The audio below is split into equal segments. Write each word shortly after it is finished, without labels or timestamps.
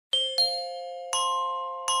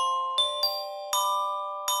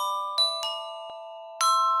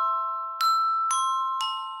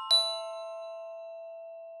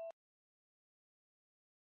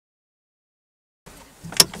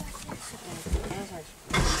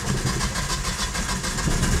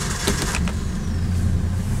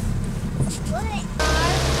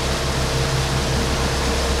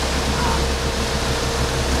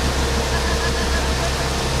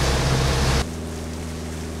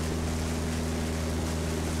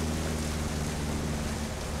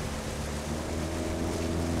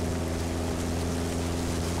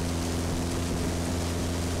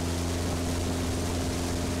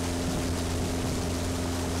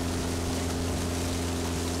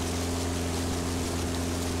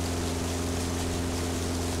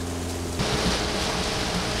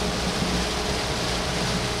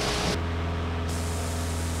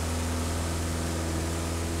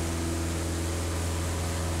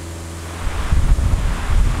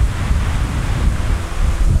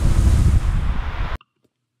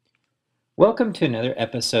Welcome to another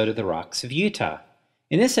episode of the Rocks of Utah.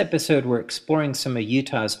 In this episode, we're exploring some of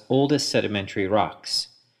Utah's oldest sedimentary rocks,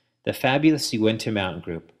 the fabulous Uintah Mountain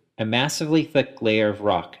Group, a massively thick layer of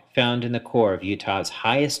rock found in the core of Utah's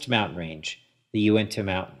highest mountain range, the Uintah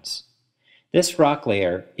Mountains. This rock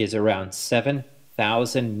layer is around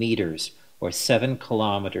 7,000 meters or 7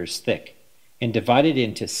 kilometers thick and divided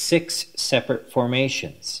into 6 separate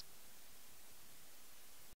formations.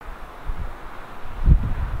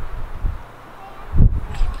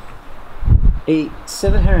 A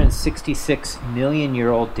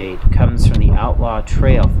 766-million-year-old date comes from the Outlaw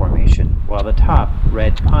Trail Formation, while the top,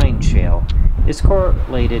 Red Pine Shale, is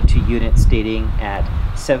correlated to units dating at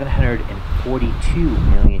 742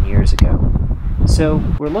 million years ago. So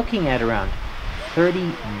we're looking at around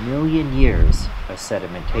 30 million years of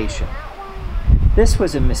sedimentation. This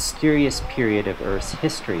was a mysterious period of Earth's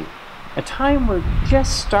history, a time we're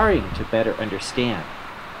just starting to better understand.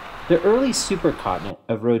 The early supercontinent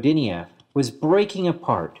of Rodinia was breaking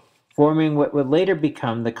apart, forming what would later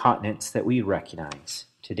become the continents that we recognize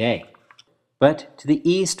today. But to the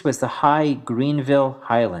east was the high Greenville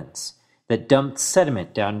Highlands that dumped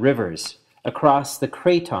sediment down rivers across the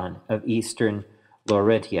craton of eastern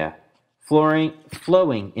Laurentia,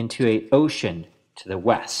 flowing into an ocean to the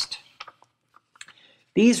west.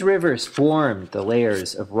 These rivers formed the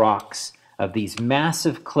layers of rocks of these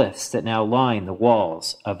massive cliffs that now line the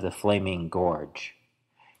walls of the Flaming Gorge.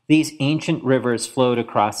 These ancient rivers flowed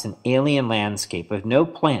across an alien landscape of no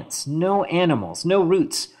plants, no animals, no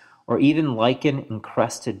roots, or even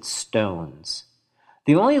lichen-encrusted stones.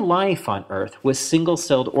 The only life on Earth was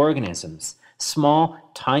single-celled organisms, small,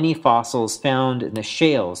 tiny fossils found in the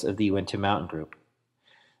shales of the Uintah Mountain Group.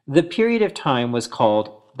 The period of time was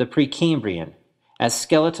called the Precambrian, as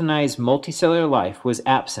skeletonized multicellular life was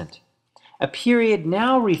absent, a period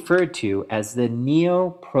now referred to as the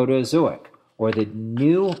Neoproterozoic, or the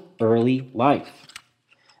new early life.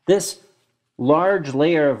 This large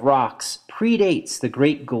layer of rocks predates the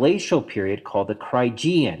great glacial period called the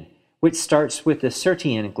Craigian, which starts with the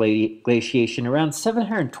Sirtian glaciation around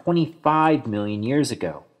 725 million years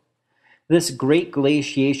ago. This great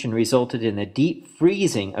glaciation resulted in the deep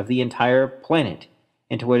freezing of the entire planet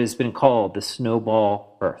into what has been called the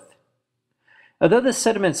snowball Earth. Although the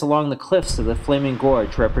sediments along the cliffs of the Flaming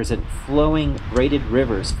Gorge represent flowing, braided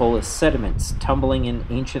rivers full of sediments tumbling in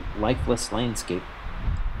ancient lifeless landscape,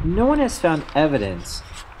 no one has found evidence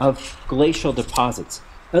of glacial deposits,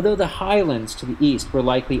 although the highlands to the east were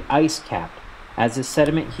likely ice-capped, as the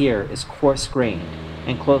sediment here is coarse-grained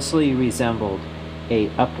and closely resembled a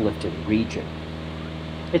uplifted region.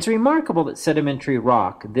 It's remarkable that sedimentary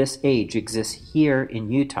rock this age exists here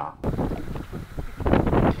in Utah.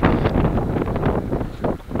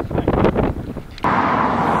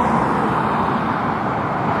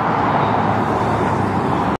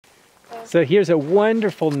 So here's a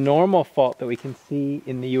wonderful normal fault that we can see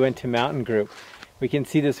in the Uintah Mountain Group. We can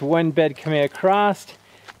see this one bed coming across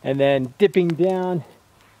and then dipping down,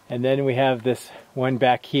 and then we have this one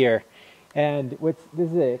back here. And this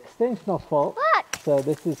is an extensional fault. So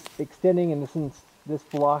this is extending, and this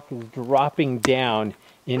block is dropping down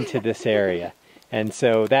into this area. And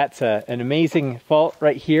so that's an amazing fault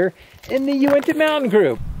right here in the Uintah Mountain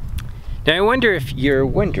Group. Now I wonder if you're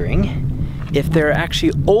wondering if there are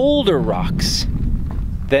actually older rocks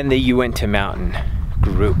than the Uintah Mountain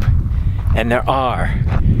Group. And there are.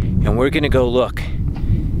 And we're gonna go look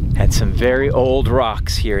at some very old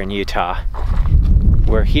rocks here in Utah.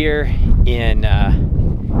 We're here in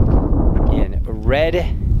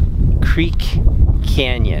Red Creek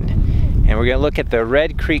Canyon. And we're gonna look at the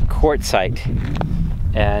Red Creek Quartzite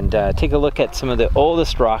and take a look at some of the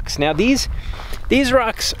oldest rocks. Now these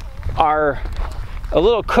rocks are a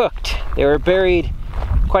little cooked. They were buried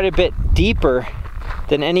quite a bit deeper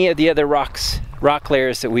than any of the other rock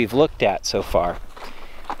layers that we've looked at so far.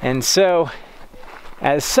 And so,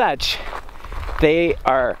 as such, they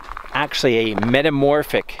are actually a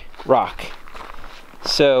metamorphic rock.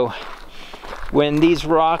 So, when these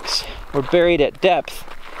rocks were buried at depth,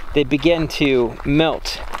 they began to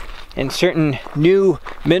melt, and certain new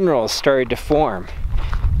minerals started to form.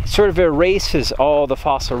 Sort of erases all the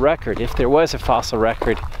fossil record, if there was a fossil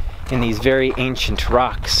record in these very ancient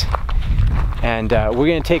rocks. And we're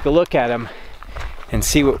going to take a look at them and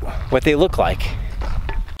see what they look like.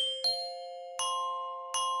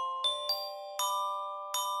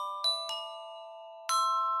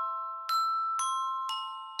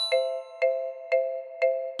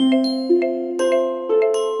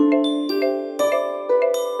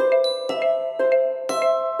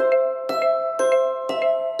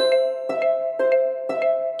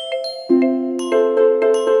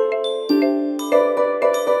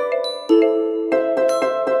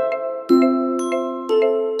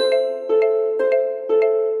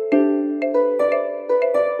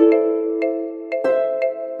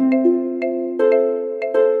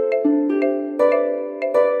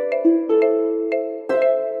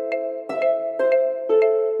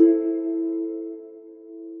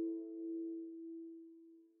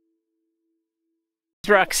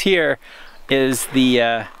 These rocks here is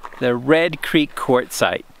the Red Creek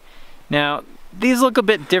Quartzite. Now, these look a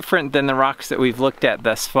bit different than the rocks that we've looked at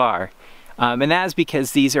thus far, and that's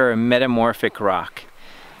because these are a metamorphic rock.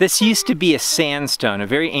 This used to be a sandstone, a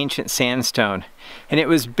very ancient sandstone, and it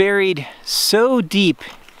was buried so deep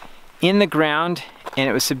in the ground and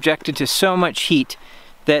it was subjected to so much heat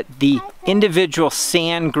that the individual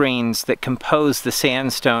sand grains that compose the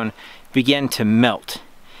sandstone begin to melt,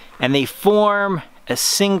 and they form a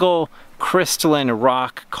single crystalline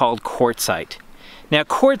rock called quartzite. Now,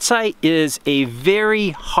 quartzite is a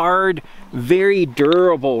very hard, very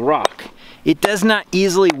durable rock. It does not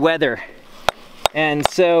easily weather, and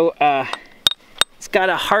so it's got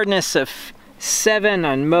a hardness of 7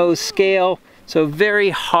 on Mohs scale, so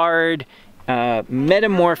very hard,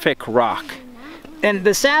 metamorphic rock. And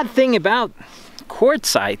the sad thing about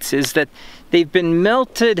quartzites is that they've been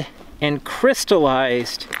melted and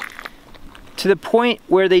crystallized to the point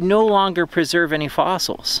where they no longer preserve any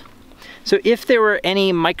fossils. So if there were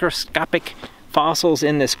any microscopic fossils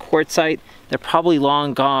in this quartzite, they're probably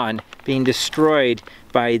long gone, being destroyed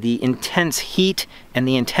by the intense heat and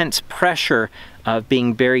the intense pressure of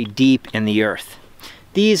being buried deep in the earth.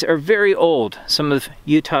 These are very old, some of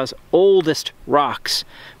Utah's oldest rocks,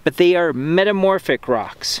 but they are metamorphic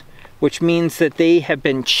rocks, which means that they have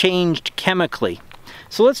been changed chemically.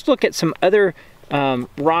 So let's look at some other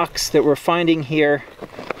rocks that we're finding here.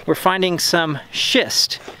 We're finding some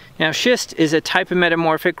schist. Now, schist is a type of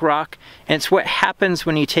metamorphic rock, and it's what happens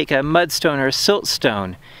when you take a mudstone or a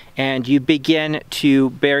siltstone and you begin to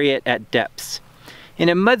bury it at depths. In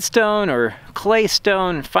a mudstone or clay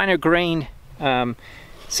stone, finer grained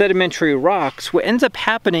sedimentary rocks, what ends up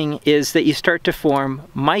happening is that you start to form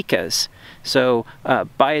micas, so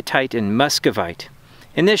biotite and muscovite.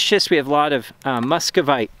 In this schist we have a lot of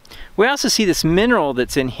muscovite. We also see this mineral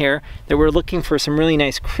that's in here that we're looking for some really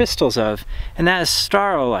nice crystals of, and that is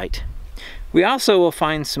starlight. We also will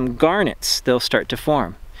find some garnets they'll start to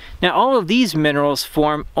form. Now, all of these minerals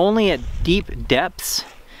form only at deep depths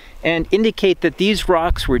and indicate that these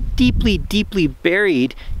rocks were deeply, deeply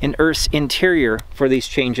buried in Earth's interior for these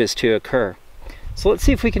changes to occur. So let's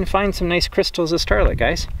see if we can find some nice crystals of starlight,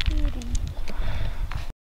 guys.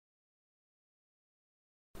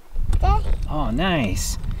 Oh,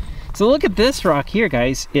 nice. So look at this rock here,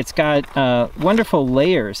 guys. It's got wonderful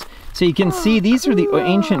layers. So you can see these are the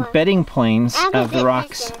ancient bedding planes of the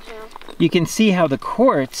rocks. You can see how the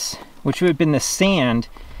quartz, which would have been the sand,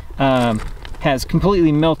 has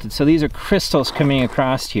completely melted. So these are crystals coming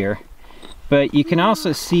across here. But you can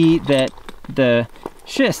also see that the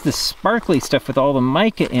schist, the sparkly stuff with all the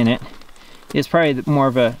mica in it, is probably more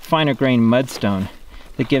of a finer grained mudstone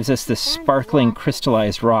that gives us this sparkling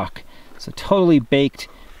crystallized rock. So totally baked,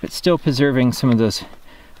 but still preserving some of those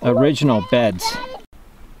original beds.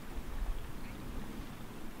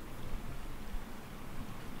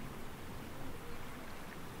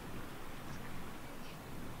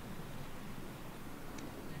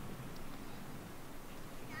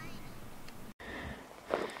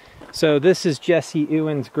 So this is Jesse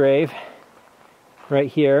Owens' grave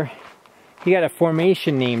right here. He got a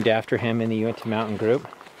formation named after him in the Uintah Mountain Group.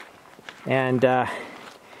 And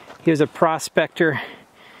he was a prospector,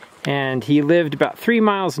 and he lived about 3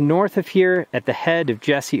 miles north of here at the head of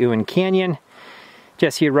Jesse Owen Canyon.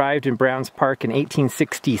 Jesse arrived in Browns Park in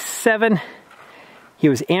 1867. He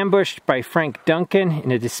was ambushed by Frank Duncan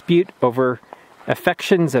in a dispute over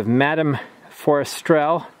affections of Madame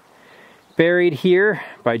Forestrel. Buried here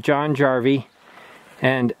by John Jarvie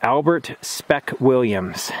and Albert Speck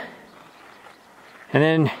Williams. And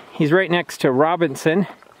then he's right next to Robinson.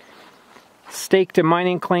 Staked a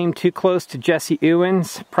mining claim too close to Jesse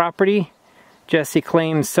Owens' property. Jesse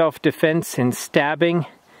claims self-defense and stabbing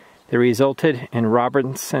that resulted in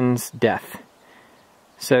Robinson's death.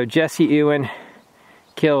 So Jesse Owen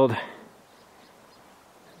killed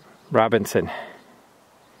Robinson.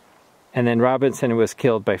 And then Robinson was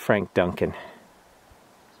killed by Frank Duncan.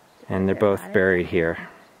 And they're both buried here.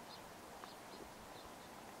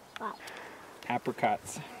 Wow.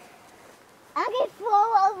 Apricots. I can throw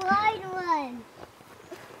a line one.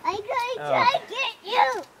 I'm going to try to get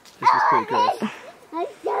you. This is pretty gross. I'm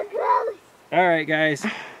so close. Alright, guys.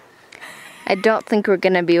 I don't think we're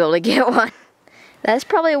going to be able to get one. That's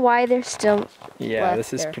probably why they're still Yeah,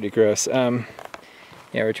 this is pretty gross. Yeah,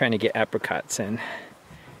 we're trying to get apricots in.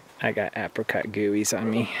 I got apricot gooeys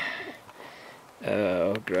on me.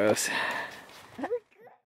 Oh, gross.